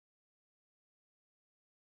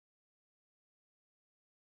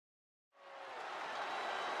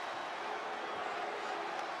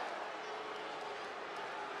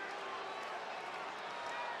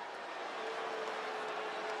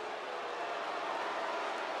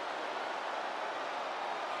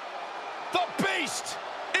Beast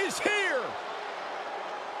is here.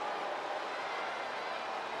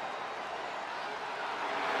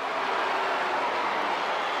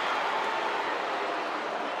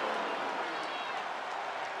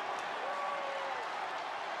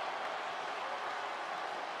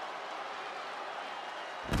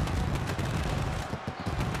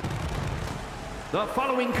 The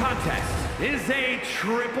following contest is a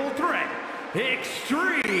triple threat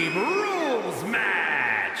Extreme Rules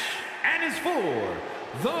match and is for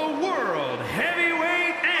the World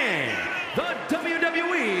Heavyweight and the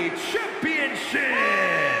WWE Championships.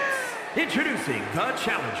 Introducing the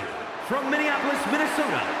challenger from Minneapolis,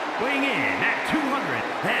 Minnesota, weighing in at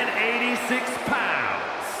 286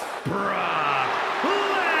 pounds, Brock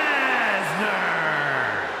Lesnar.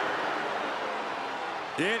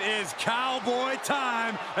 It is cowboy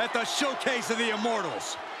time at the Showcase of the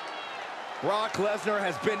Immortals. Brock Lesnar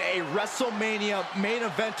has been a WrestleMania main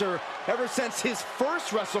eventer ever since his first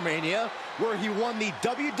WrestleMania, where he won the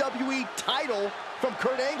WWE title from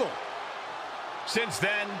Kurt Angle. Since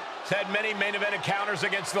then, he's had many main event encounters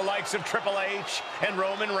against the likes of Triple H and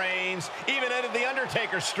Roman Reigns, even ended the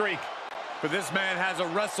Undertaker streak. But this man has a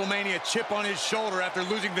WrestleMania chip on his shoulder after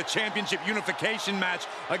losing the championship unification match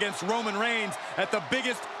against Roman Reigns at the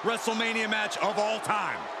biggest WrestleMania match of all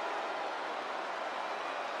time.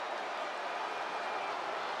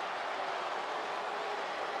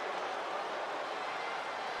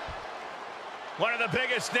 One of the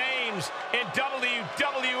biggest names in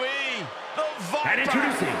WWE, the Viper. And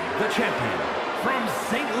introducing the champion from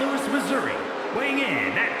St. Louis, Missouri, weighing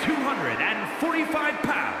in at 245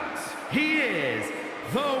 pounds, he is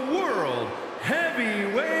the World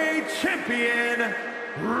Heavyweight Champion,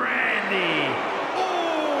 Randy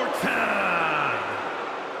Orton.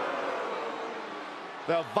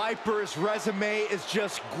 The Viper's resume is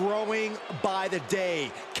just growing by the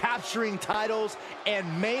day, capturing titles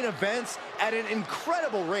and main events at an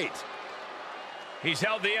incredible rate. He's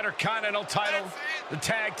held the Intercontinental title, the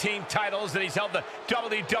tag team titles, and he's held the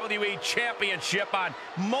WWE Championship on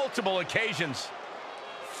multiple occasions.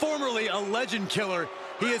 Formerly a legend killer,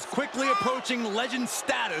 he is quickly approaching legend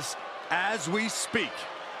status as we speak.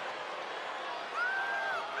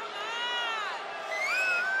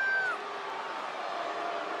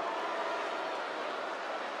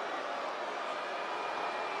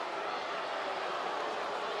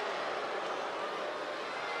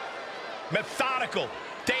 Methodical,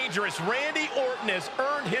 dangerous, Randy Orton has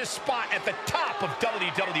earned his spot at the top of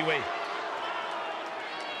WWE.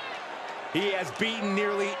 He has beaten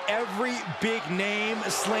nearly every big name,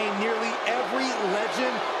 slain nearly every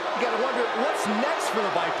legend. You gotta wonder, what's next for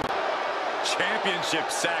the Viper?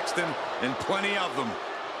 Championships, Saxton, and plenty of them.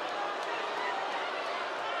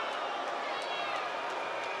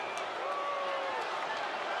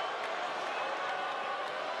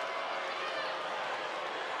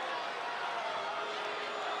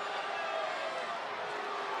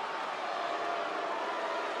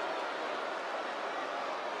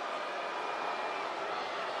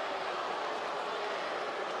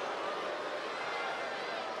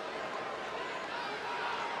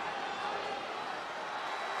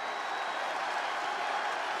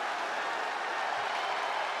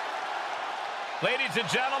 Ladies and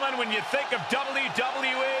gentlemen, when you think of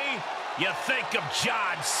WWE, you think of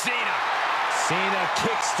John Cena. Cena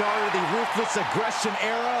kick-started the ruthless aggression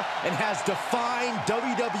era and has defined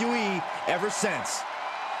WWE ever since.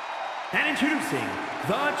 And introducing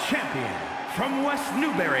the champion from West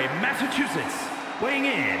Newbury, Massachusetts, weighing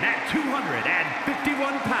in at 251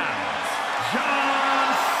 pounds,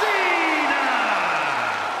 John Cena!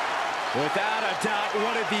 Without a doubt,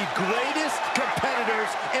 one of the greatest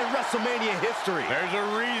competitors in WrestleMania history. There's a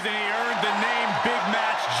reason he earned the name Big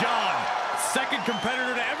Match John. Second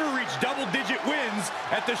competitor to ever reach double-digit wins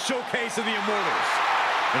at the Showcase of the Immortals.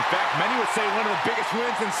 In fact, many would say one of the biggest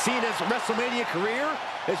wins in Cena's WrestleMania career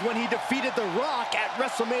is when he defeated The Rock at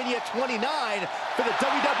WrestleMania 29 for the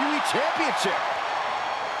WWE Championship.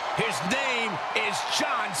 His name is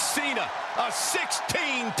John Cena, a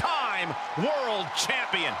 16-time world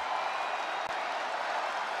champion.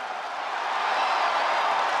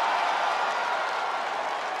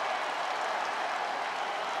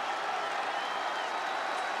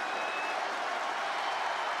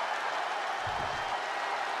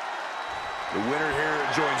 The winner here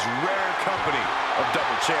joins rare company of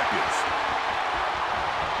double champions.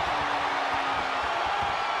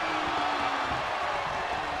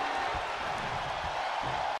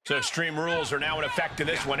 So Extreme Rules are now in effect in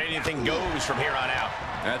this one. Anything goes from here on out.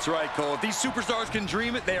 That's right, Cole. If these superstars can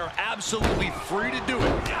dream it, they are absolutely free to do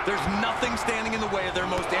it. There's nothing nothing standing in the way of their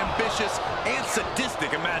most ambitious and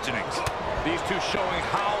sadistic imaginings. These two showing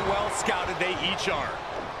how well scouted they each are.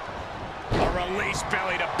 A release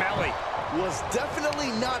belly to belly. Was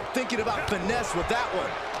definitely not thinking about finesse with that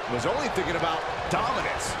one. Was only thinking about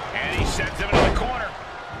dominance. And he sends him into the corner.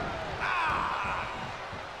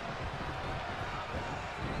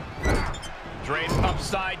 Draped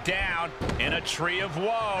upside down in a tree of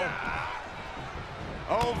woe.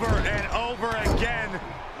 Over and over again.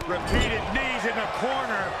 Repeated knees in the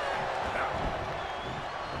corner.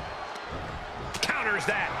 Counters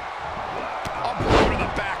that. A blow to the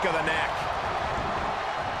back of the neck.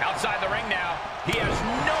 Outside the ring now. He has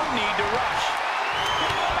no need to rush.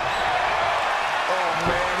 Oh,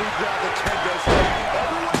 man, he grabbed the kendo stick.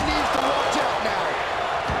 Everyone needs to watch out now.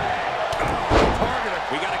 Target him.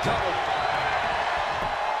 We got it covered.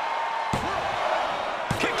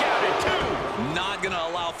 Kick out at 2. Not going to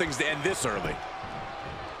allow things to end this early.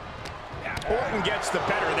 Orton gets the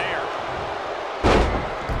better there.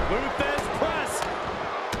 Luthez press.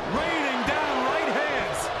 Raining down right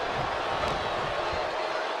hands.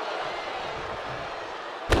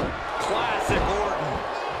 Classic Orton.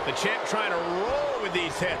 The champ trying to roll with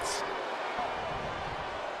these hits.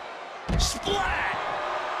 Splat!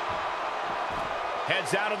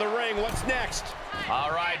 Heads out of the ring. What's next? All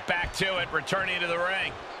right, back to it. Returning to the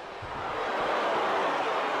ring.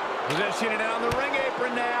 Positioning it on the ring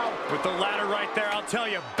apron now. With the ladder right there, I'll tell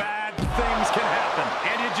you, bad things can happen.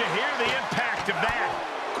 And did you hear the impact of that?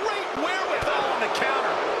 Great wherewithal on the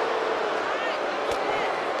counter.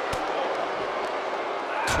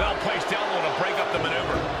 Well-placed elbow to break up the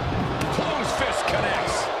maneuver. Closed fist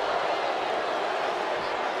connects.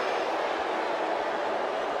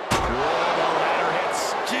 Whoa, the ladder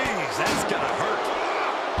hits. Jeez, that's gonna hurt.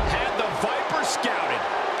 Had the Viper scouted.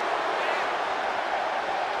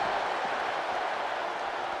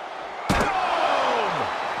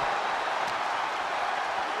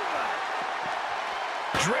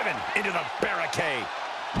 Driven into the barricade.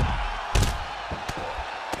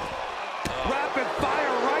 Rapid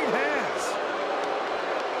fire right hands.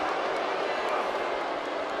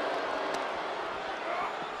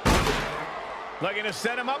 Looking to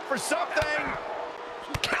set him up for something.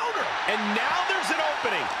 Counter. And now there's an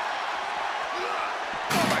opening.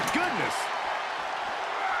 Oh my goodness.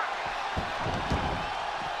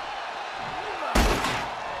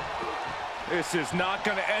 This is not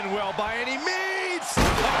going to end well by any means.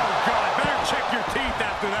 Oh, God, better check your teeth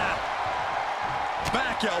after that.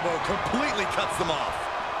 Back elbow completely cuts them off.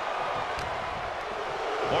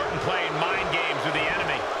 Orton playing mind games with the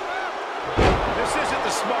enemy. This isn't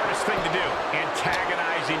the smartest thing to do,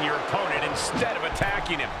 antagonizing your opponent instead of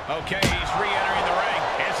attacking him. Okay, he's re-entering the ring,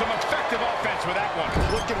 and some effective offense with that one.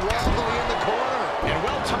 Looking wobbly in the corner. And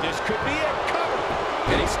this could be it. Cover.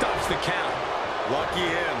 And he stops the count.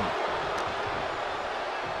 Lucky him.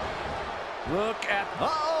 Look at...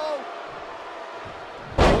 Uh-oh!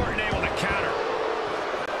 Orton able to counter.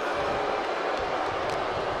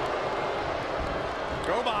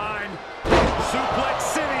 Go behind. Suplex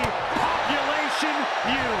City. Population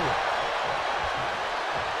U.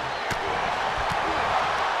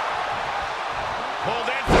 Pulled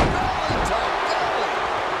in. Belly to belly.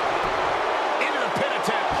 Into the pin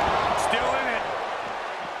attempt. Still in it.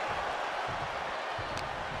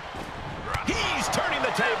 He's turning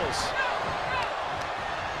the tables.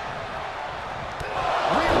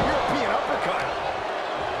 Real European uppercut.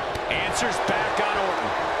 Answers back on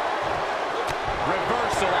Orton.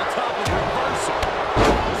 Reversal on top of reversal.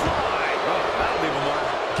 Slide. Oh, that'll leave a mark.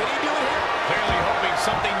 Can he do it here? Clearly hoping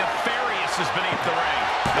something nefarious is beneath the ring.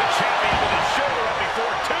 The champion with his shoulder up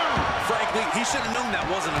before 2. Frankly, he should have known that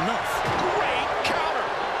wasn't enough. Great counter.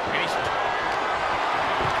 And he's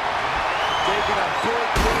Taking a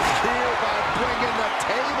big risk here by bringing the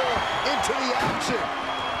table into the action.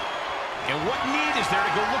 And what need is there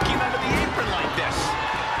to go looking under the apron like this?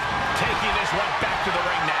 Taking this one back to the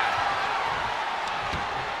ring now.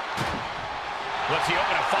 What's he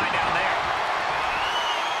open to find down there?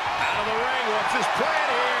 Out of the ring. What's his plan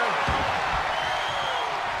here?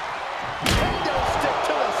 Kendo stick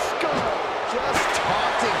to the skull. Just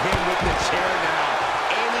taunting him with the chair now.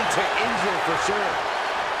 Aiming to injure for sure.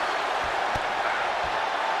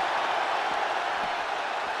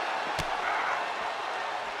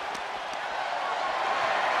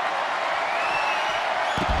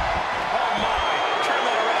 Oh, my. Turn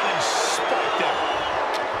that around and spiked him.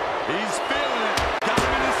 He's feeling it. Got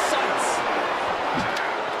him in his sights.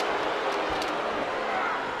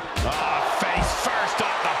 Face first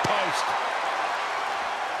off the post.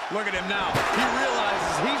 Look at him now. He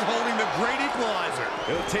realizes he's holding the great equalizer.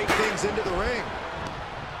 He'll take things into the ring.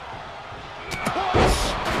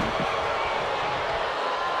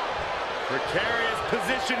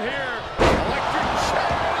 position here. Electric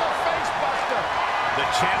chair, the face buster. The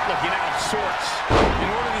champ looking out of sorts. In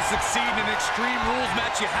order to succeed in an Extreme Rules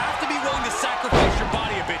match, you have to be willing to sacrifice your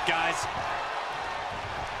body a bit, guys.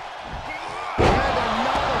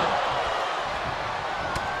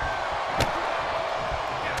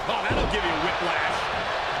 Oh, that'll give you whiplash.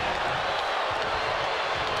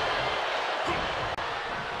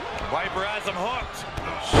 Viper has him hooked.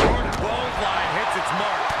 Short clothesline hits its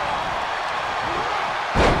mark.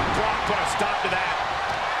 Brock put a stop to that.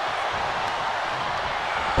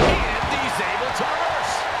 And he's able to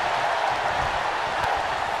reverse.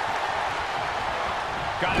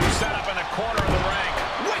 Got him set up in the corner of the ring.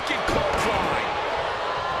 Wicked clothesline.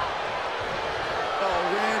 Oh,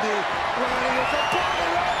 Randy with a body.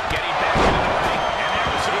 Getting back into the ring. And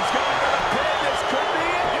there's he's going for the pin. This could be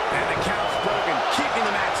it. And the count's broken, keeping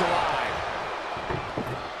the match alive.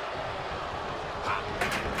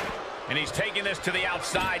 And he's taking this to the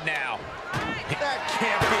outside now. That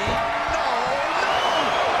can't be. No.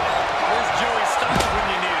 Where's Joey Styles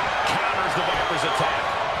when you need him? Counters the Viper's attack.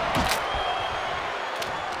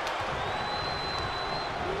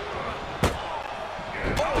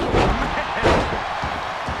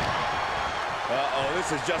 Uh-oh,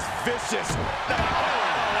 this is just vicious. Oh,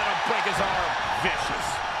 that'll break his arm. Vicious.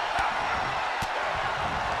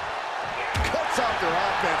 Cuts off their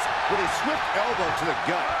offense with a swift elbow to the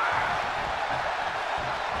gut.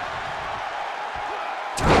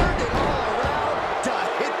 Turned it all around to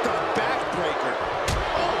hit the backbreaker.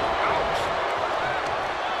 Oh, ouch.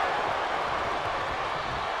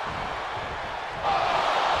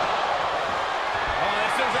 Oh,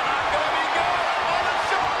 this is not going to be good. On the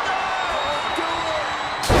shoulder. Do it.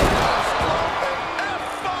 Just open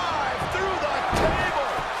F5 through the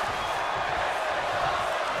table.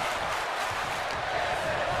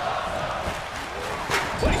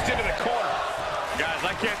 Placed into the corner. Guys,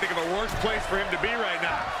 I can't think of a worse place for him to be right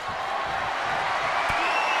now.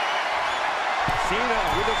 Cena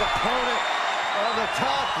with his opponent on the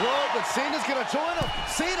top rope, but Cena's gonna join him.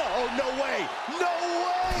 Cena, oh, no way. No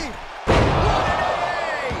way.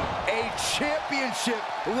 A championship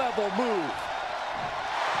level move.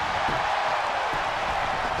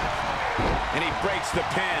 And he breaks the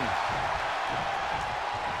pin.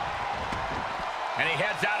 And he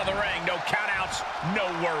heads out of the ring. No countouts,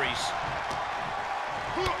 no worries.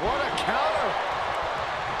 What a counter.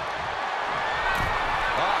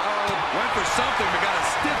 Uh-oh, went for something, but got a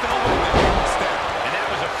stiff elbow there instead. And that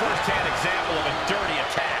was a first-hand example of a dirty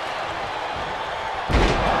attack.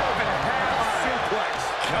 Suplex.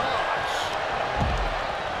 Gosh.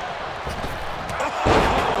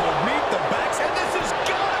 Oh, meet the backs, and this is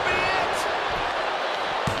gonna be it.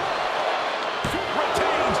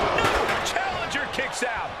 Retains. No, the challenger kicks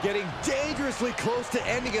out. Getting dangerously close to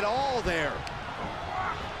ending it all there.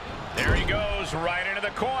 There he goes, right into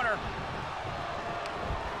the corner.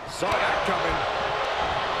 Saw that coming.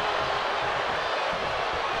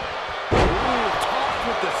 Ooh, tossed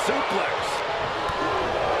with the suplex.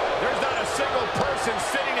 There's not a single person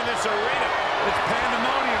sitting in this arena. It's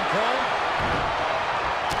pandemonium, Cole.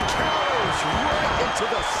 Counters right into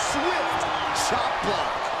the swift chop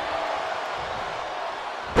block.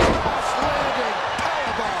 Cross landing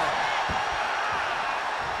powerbomb.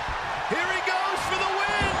 Here he goes for the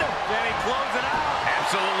win. Can he close it out?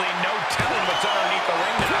 Absolutely no telling what's underneath the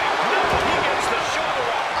ring tonight. No, he gets the shoulder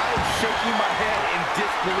up. I'm shaking my head in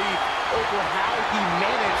disbelief over how he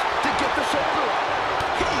managed to get the shoulder up.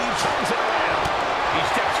 He turns it around. He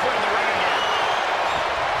steps foot in the ring again.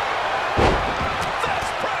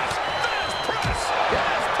 Fast press! Fast press!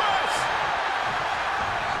 Fast press!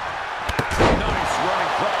 Nice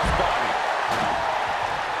running crossbody.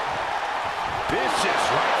 Vicious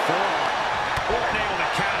right forearm. Orton able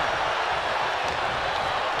to counter.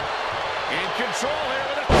 In control here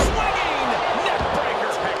with a swinging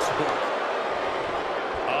neckbreaker. Textbook.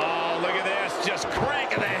 Oh, look at this. Just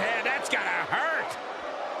cranking the head. That's got to hurt.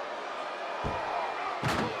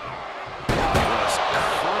 That was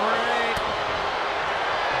great.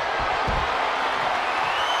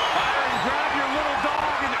 Fire and grab your little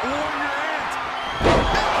dog and warrior ant.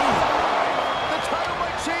 The title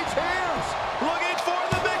might change hands. Looking for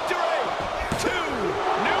the victory. 2.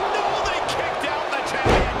 No, they kicked out. The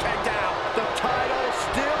champion kicked out. The title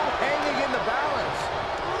still hanging in the balance.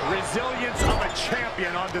 Resilience of a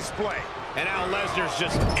champion on display. And now Lesnar's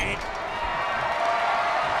just ain't.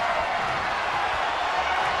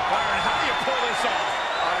 Byron, how do you pull this off?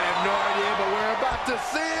 I have no idea, but we're about to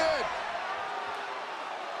see it.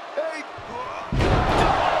 Hey.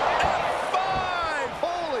 F5!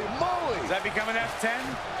 Holy moly! Does that become an F10?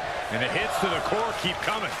 And the hits to the core keep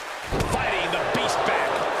coming. Fighting the beast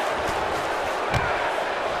back.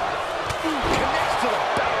 Connects to the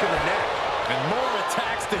back of the neck. And more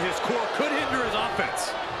attacks to his core could hinder his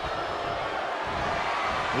offense.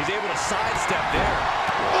 He's able to sidestep there.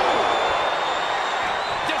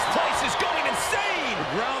 This place is going insane. The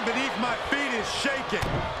ground beneath my feet is shaking.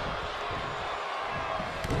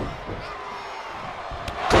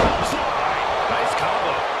 Nice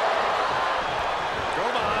combo. Go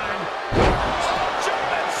behind.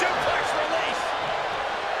 German suplex release.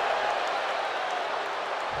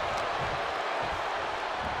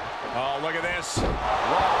 Oh, look at this.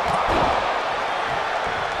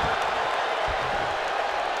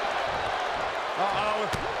 Uh-oh.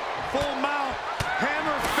 Full mount.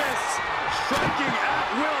 Hammer fists. Striking at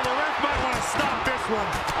will. The ref might want to stop this one.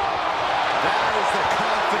 That is the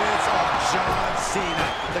confidence of John Cena.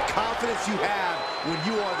 The confidence you have when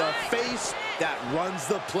you are the face that runs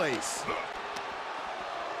the place.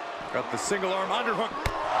 Got the single arm underhook.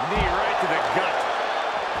 Knee right to the gut.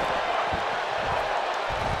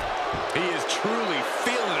 He is truly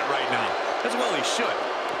feeling it right now. As well he should.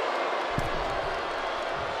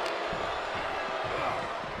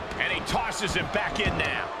 And he tosses him back in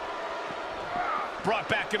now. Brought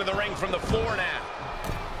back into the ring from the floor now.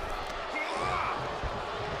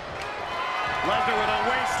 Lesnar with a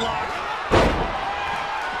waist lock.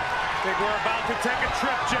 Think we're about to take a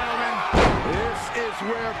trip, gentlemen. This is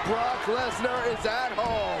where Brock Lesnar is at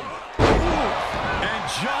home. And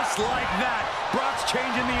just like that, Brock's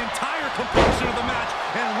changing the entire complexion of the match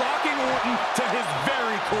and rocking Orton to his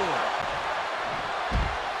very core.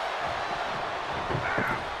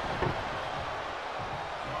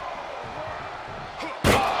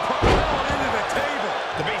 Propelled into the table.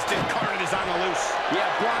 The beast incarnate is on the loose. Yeah,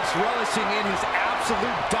 Brock's relishing in his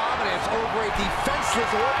absolute dominance over a defenseless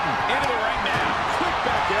Orton. Into the ring now. Quick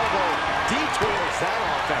back elbow detours that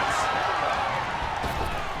offense.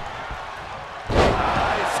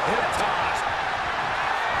 Nice hip toss.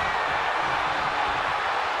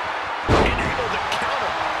 Able to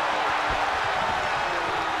counter.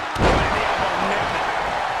 Right in the elbow, nailed it.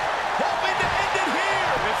 Hoping to end it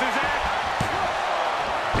here. This is it.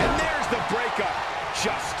 And there's the breakup.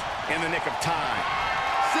 Just in the nick of time.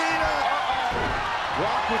 Cena.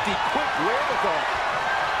 Brock with the quick wherewithal.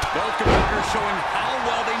 Both competitors showing how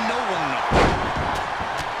well they know one another.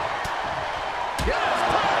 Yes,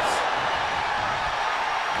 pass.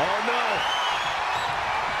 Oh, no.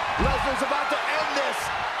 Lesnar's about to end this.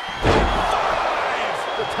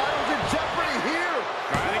 The title's in jeopardy here.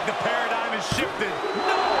 I think the paradigm has shifted.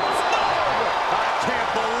 No, it's not. I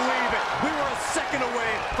can't believe it. We were a second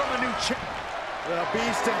away from a new champ. The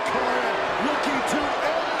Beast incarnate looking to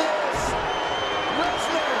end this.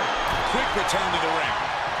 Lesnar. Quick return to the ring.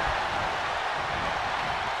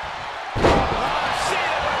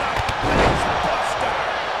 Cena with a face buster.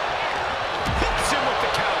 Hits him with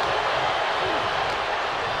the counter.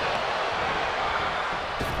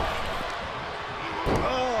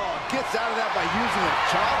 Oh, gets out of that by using a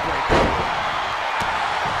jawbreaker.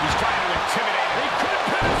 He's trying to intimidate. He could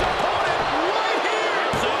pin his opponent right here.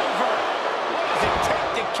 It's over. What does it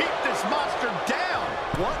take to keep this monster down?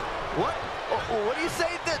 What? What do you say?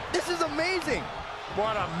 This is amazing.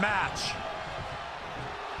 What a match.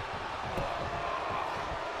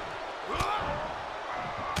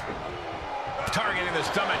 Targeting the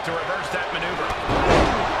stomach to reverse that maneuver.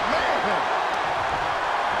 Man.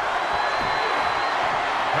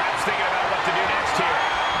 Perhaps thinking about what to do next here.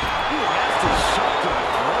 Ooh, nasty shot to the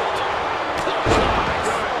throat.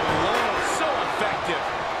 So effective.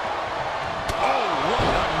 Oh, what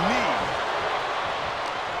a knee.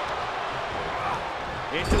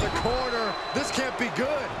 Into the corner. This can't be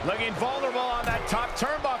good. Looking vulnerable on that top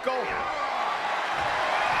turnbuckle.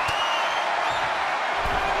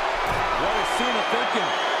 What is Cena thinking?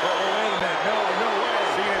 Oh, wait a minute. No way.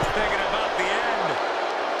 Cena's thinking about the end.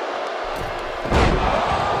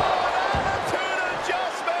 Attitude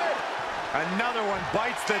adjustment. Another one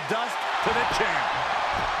bites the dust to the champ.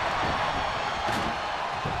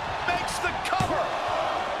 Makes the cover.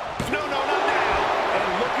 No, not now. And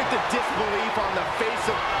look at the disbelief on the face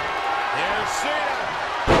of... Here's Cena.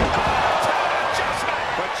 Attitude adjustment.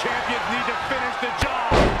 But champions need to finish the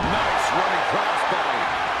job. Nice running crossbody.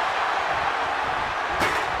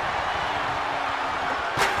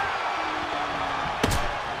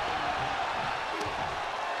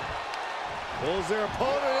 Pulls their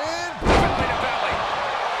opponent in. Belly to belly.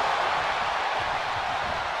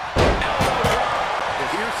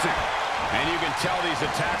 Piercing. And you can tell these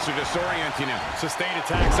attacks are disorienting him. Sustained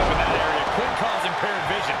attacks up in that area could cause impaired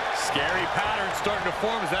vision. Scary pattern starting to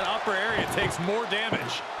form as that upper area takes more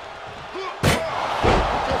damage.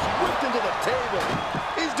 Just whip dropped into the table.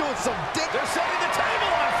 He's doing some dick. They're setting the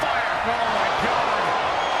table on fire. Oh, my God.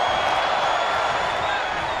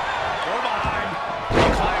 We're behind. He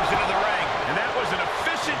climbs into the ring, and that was an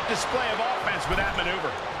efficient display of offense with that maneuver.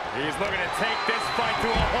 He's looking to take this fight to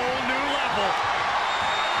a whole new level.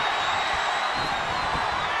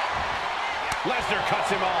 Lesnar cuts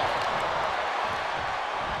him off.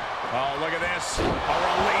 Oh, look at this. A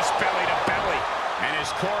release belly to belly. And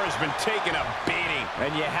his core has been taking a beating.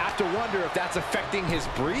 And you have to wonder if that's affecting his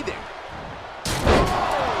breathing.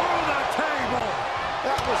 Through the table.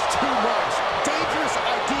 That was too much. Dangerous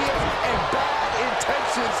ideas and bad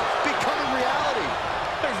intentions becoming reality.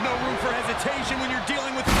 There's no room for hesitation when you're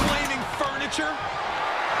dealing with flaming furniture.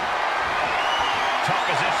 Tough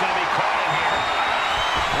position to be caught in here.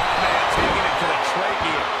 Oh, man, taking it to the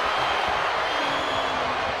trachea.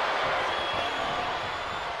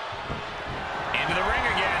 Into the ring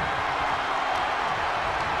again.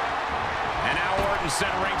 And now Orton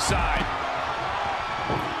sent ringside.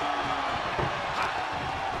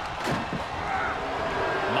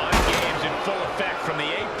 Mind games in full effect from the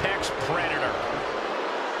Apex Predator.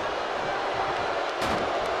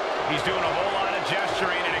 He's doing a whole lot of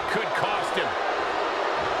gesturing, and it could cost him.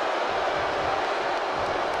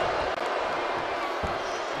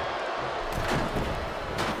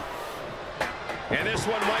 And this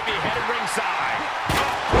one might be headed ringside.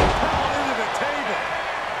 Propelled into the table.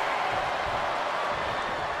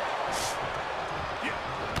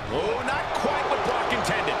 Oh, not quite what Brock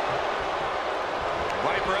intended.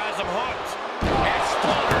 Viper has him hooked.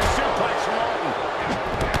 Exploder suplex from Orton.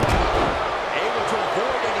 Able to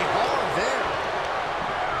avoid any harm there.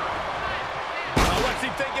 What's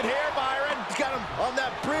he thinking here, Byron? He's got him on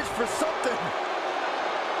that bridge for something.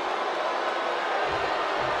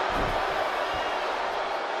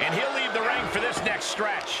 And he'll leave the ring for this next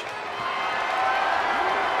stretch.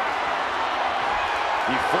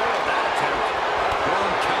 He foiled that attempt.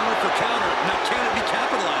 Going counter for counter. Now can it be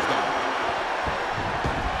capitalized on?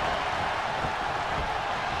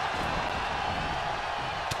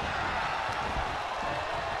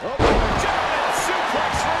 Oh, German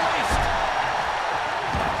suplex released.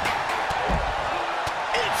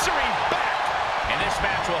 Answering back. And this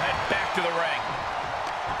match will head back to the ring.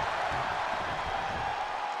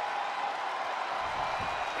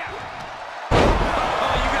 Oh,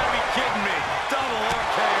 you gotta be kidding me. Double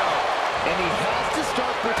RKO. and he has to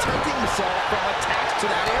start protecting himself from attacks to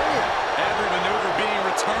that area. Every maneuver being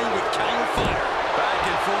returned with counter fire. Back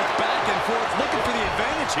and forth, looking for the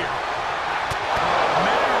advantage here. Oh,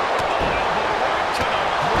 man. Elbow right to the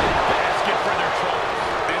breadbasket for their troubles.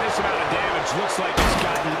 And this amount of damage looks like it's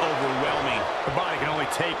gotten overwhelming. The body can only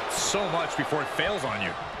take so much before it fails on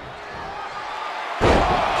you.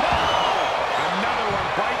 Another one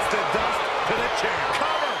bites the dust to the chair.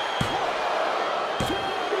 Cover!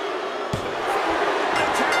 The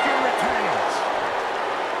champion retains.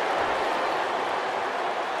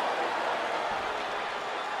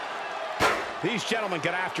 These gentlemen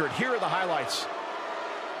get after it. Here are the highlights.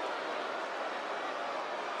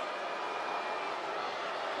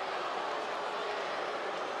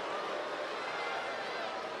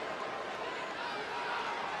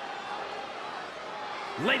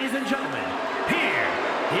 Ladies and gentlemen, here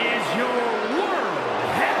is your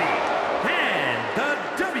World Heavy and the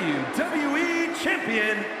WWE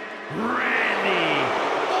Champion, Randy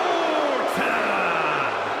Orton.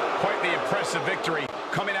 Quite the impressive victory,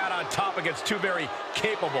 coming out on top against two very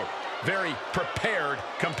capable, very prepared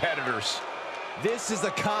competitors. This is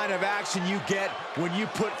the kind of action you get when you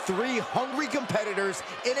put three hungry competitors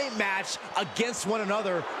in a match against one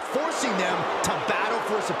another, forcing them to battle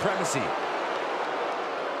for supremacy.